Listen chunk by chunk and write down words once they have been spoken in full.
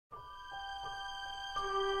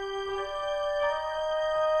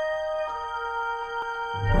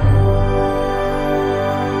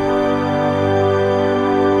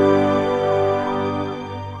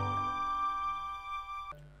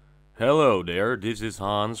there, this is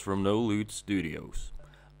Hans from NoLoot Studios.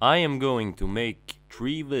 I am going to make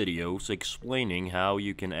 3 videos explaining how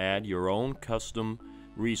you can add your own custom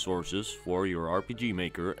resources for your RPG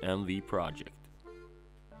Maker MV project.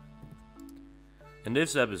 In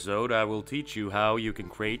this episode I will teach you how you can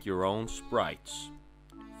create your own sprites.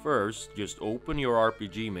 First, just open your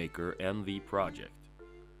RPG Maker MV project.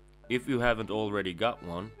 If you haven't already got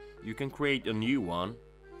one, you can create a new one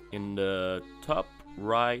in the top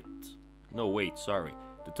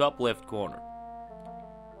left corner.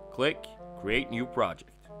 Click Create New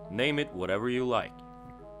Project. Name it whatever you like.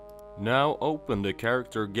 Now open the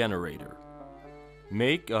character generator.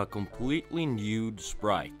 Make a completely nude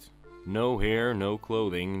sprite. No hair, no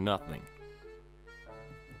clothing, nothing.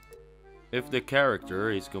 If the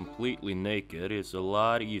character is completely naked, it's a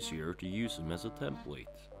lot easier to use him as a template.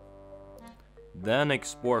 Then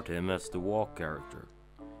export him as the walk character.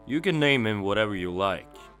 You can name him whatever you like.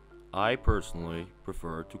 I personally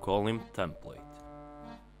prefer to call him template.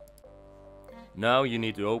 Now you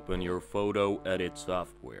need to open your photo edit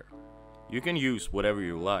software. You can use whatever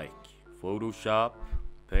you like. Photoshop,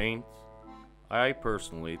 Paint. I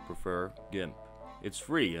personally prefer GIMP. It's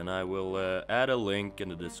free and I will add a link in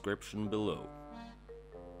the description below.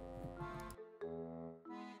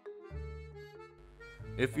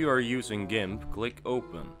 If you are using GIMP, click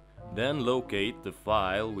Open. Then locate the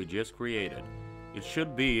file we just created. It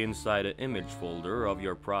should be inside the image folder of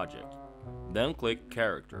your project. Then click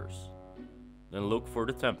Characters. Then look for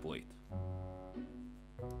the template.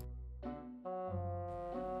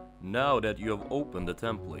 Now that you have opened the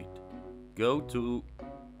template, go to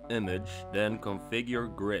Image, then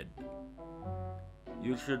Configure Grid.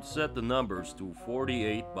 You should set the numbers to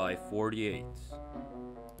 48 by 48.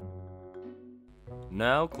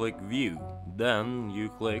 Now click View, then you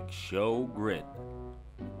click Show Grid.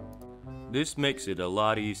 This makes it a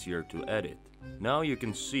lot easier to edit. Now you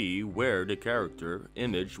can see where the character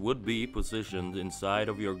image would be positioned inside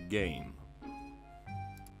of your game.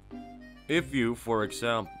 If you, for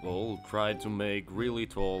example, tried to make really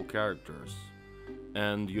tall characters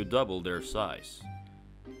and you double their size,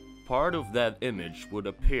 part of that image would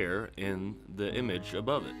appear in the image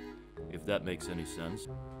above it, if that makes any sense.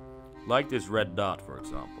 Like this red dot, for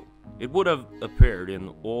example. It would have appeared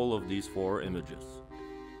in all of these 4 images.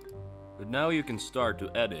 But now you can start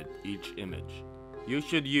to edit each image. You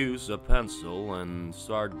should use a pencil and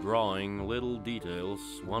start drawing little details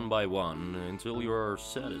one by one until you are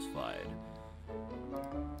satisfied.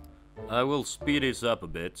 I will speed this up a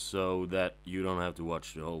bit so that you don't have to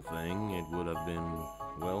watch the whole thing. It would have been,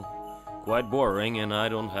 well, quite boring and I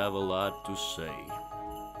don't have a lot to say.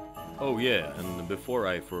 Oh yeah, and before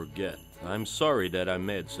I forget, I'm sorry that I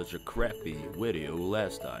made such a crappy video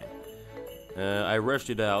last time. I rushed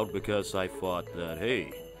it out because I thought that,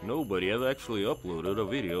 hey, nobody has actually uploaded a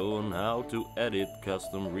video on how to edit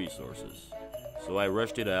custom resources. So I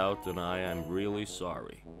rushed it out and I am really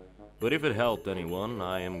sorry. But if it helped anyone,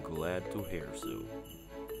 I am glad to hear so.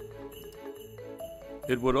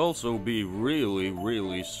 It would also be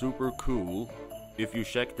really super cool if you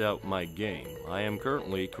checked out my game. I am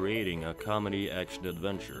currently creating a comedy action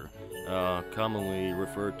adventure, commonly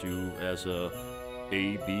referred to as a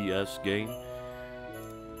ABS game.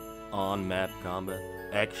 On-map combat,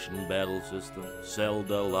 action battle system,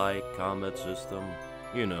 Zelda-like combat system,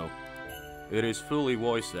 you know. It is fully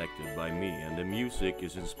voice acted by me and the music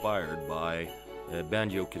is inspired by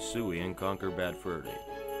Banjo-Kazooie and Conquer Bad Fur Day.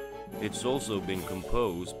 It's also been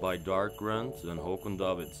composed by Dark Grunt and Haakon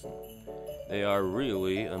Davidsen. They are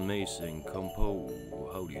really amazing componists?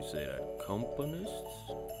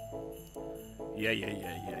 Yeah.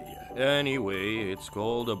 Anyway, it's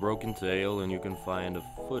called A Broken Tale and you can find a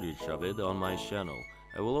footage of it on my channel.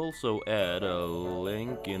 I will also add a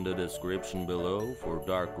link in the description below for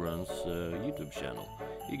Dark Grunt's YouTube channel.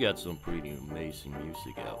 He got some pretty amazing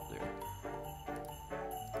music out there.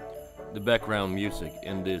 The background music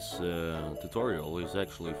in this tutorial is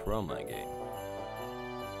actually from my game.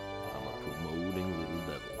 I'm a promoting little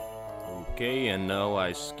devil. Okay, and now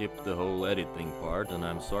I skipped the whole editing part and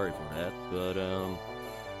I'm sorry for that, but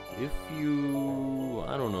if you,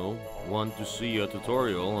 I don't know, want to see a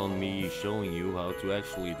tutorial on me showing you how to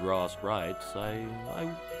actually draw sprites,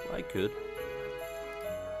 I could.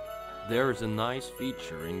 There is a nice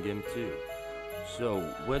feature in GIMP too. So,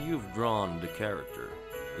 when you've drawn the character,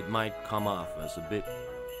 it might come off as a bit,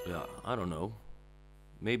 I don't know,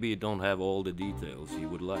 maybe you don't have all the details you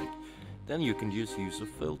would like. Then you can just use a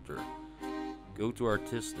filter. Go to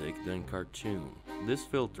Artistic, then Cartoon. This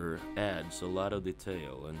filter adds a lot of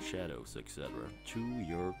detail and shadows, etc. to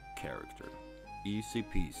your character. Easy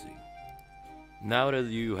peasy. Now that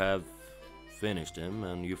you have finished him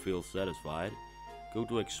and you feel satisfied, go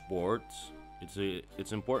to export.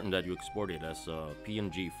 It's important that you export it as a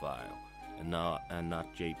PNG file and not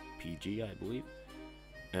JPG, I believe.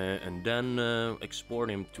 And then export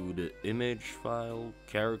him to the image file,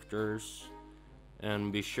 characters,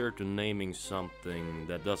 and be sure to naming something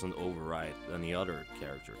that doesn't override any other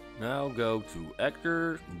character. Now go to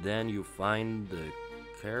actor, then you find the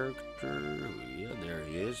character, yeah, there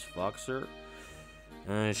he is, Foxer.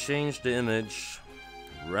 Change the image,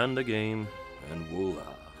 run the game, and voila.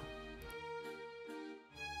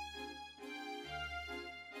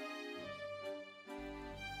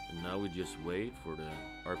 And now we just wait for the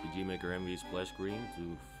RPG Maker MV splash screen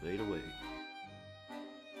to fade away.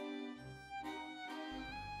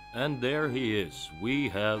 And there he is, we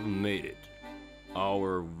have made it.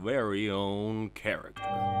 Our very own character.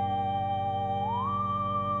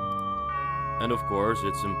 And of course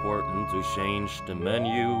it's important to change the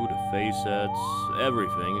menu, the facets,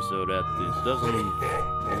 everything so that it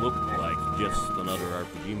doesn't look like just another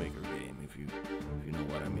RPG Maker game, if you know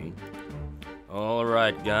what I mean.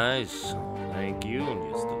 Alright guys, thank you,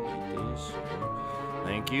 and just delete this.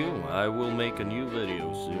 Thank you, I will make a new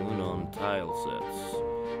video soon on tile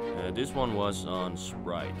sets. This one was on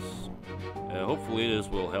Sprites. Hopefully this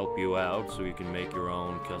will help you out so you can make your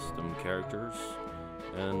own custom characters.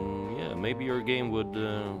 And yeah, maybe your game would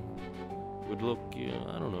look,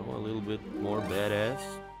 I don't know, a little bit more badass.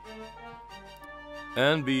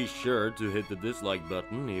 And be sure to hit the dislike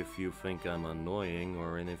button if you think I'm annoying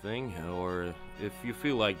or anything, or if you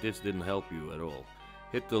feel like this didn't help you at all.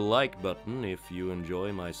 Hit the like button if you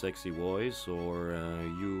enjoy my sexy voice, or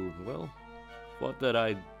you, well, thought that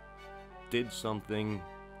I did something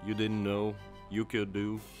you didn't know you could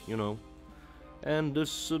do, you know. And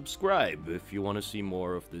subscribe if you want to see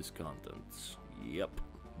more of this content. Yep.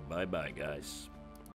 Bye bye guys.